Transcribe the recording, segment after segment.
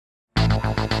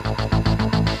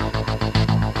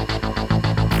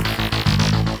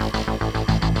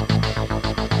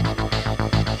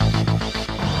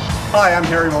Hi, I'm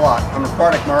Harry. I'm a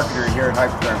product marketer here at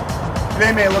Hypertherm.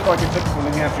 Today may look like a typical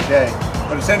New Hampshire day,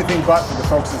 but it's anything but for the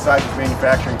folks inside this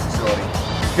manufacturing facility.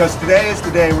 Because today is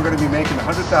the day we're going to be making the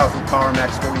 100,000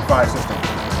 Powermax45 system,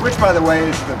 which, by the way,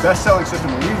 is the best-selling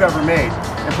system we've ever made,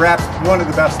 and perhaps one of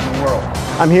the best in the world.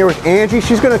 I'm here with Angie.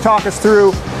 She's going to talk us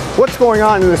through what's going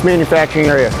on in this manufacturing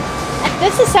area.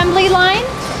 This assembly line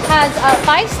has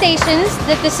 5 stations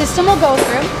that the system will go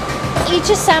through. Each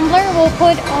assembler will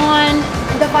put on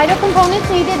the vital components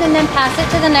needed and then pass it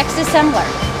to the next assembler.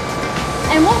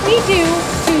 And what we do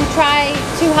to try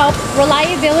to help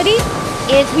reliability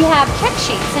is we have check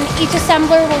sheets, and each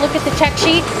assembler will look at the check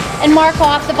sheet and mark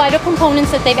off the vital components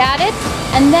that they've added,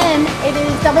 and then it is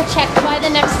double checked by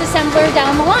the next assembler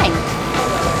down the line.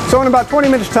 So in about 20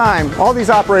 minutes time, all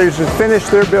these operators have finished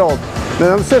their build.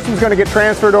 Then the system's going to get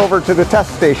transferred over to the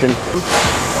test station.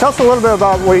 Tell us a little bit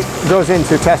about what goes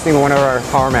into testing one of our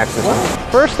Powermax systems.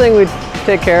 First thing we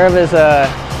take care of is a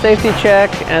safety check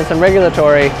and some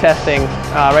regulatory testing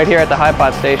right here at the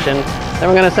HiPod station. Then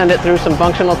we're going to send it through some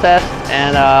functional tests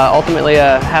and ultimately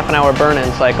a half-an-hour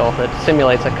burn-in cycle that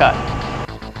simulates a cut.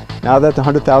 Now that the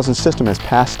 100,000 system has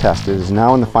passed test, it is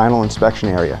now in the final inspection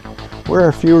area, where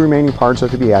a few remaining parts are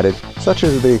to be added, such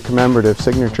as the commemorative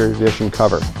signature edition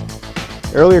cover.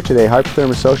 Earlier today, Hypertherm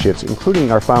Associates,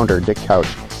 including our founder, Dick Couch,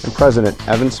 and President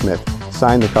Evan Smith,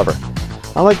 signed the cover.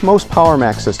 Unlike most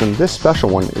Powermax systems, this special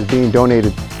one is being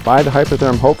donated by the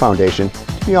Hypertherm Hope Foundation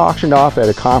to be auctioned off at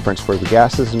a conference for the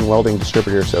Gases and Welding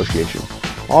Distributor Association.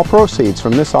 All proceeds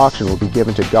from this auction will be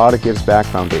given to God Gives Back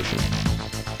Foundation.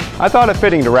 I thought it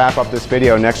fitting to wrap up this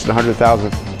video next to the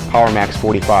 100,000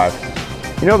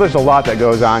 Powermax45. You know, there's a lot that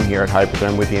goes on here at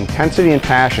Hypertherm with the intensity and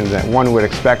passion that one would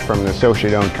expect from an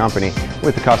associate-owned company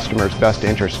with the customer's best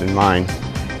interest in mind.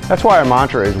 That's why our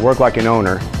mantra is work like an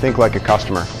owner, think like a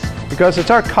customer. Because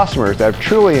it's our customers that have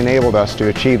truly enabled us to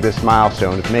achieve this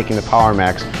milestone of making the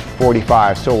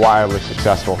Powermax45 so wildly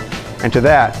successful. And to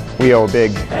that, we owe a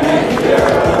big thank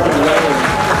you.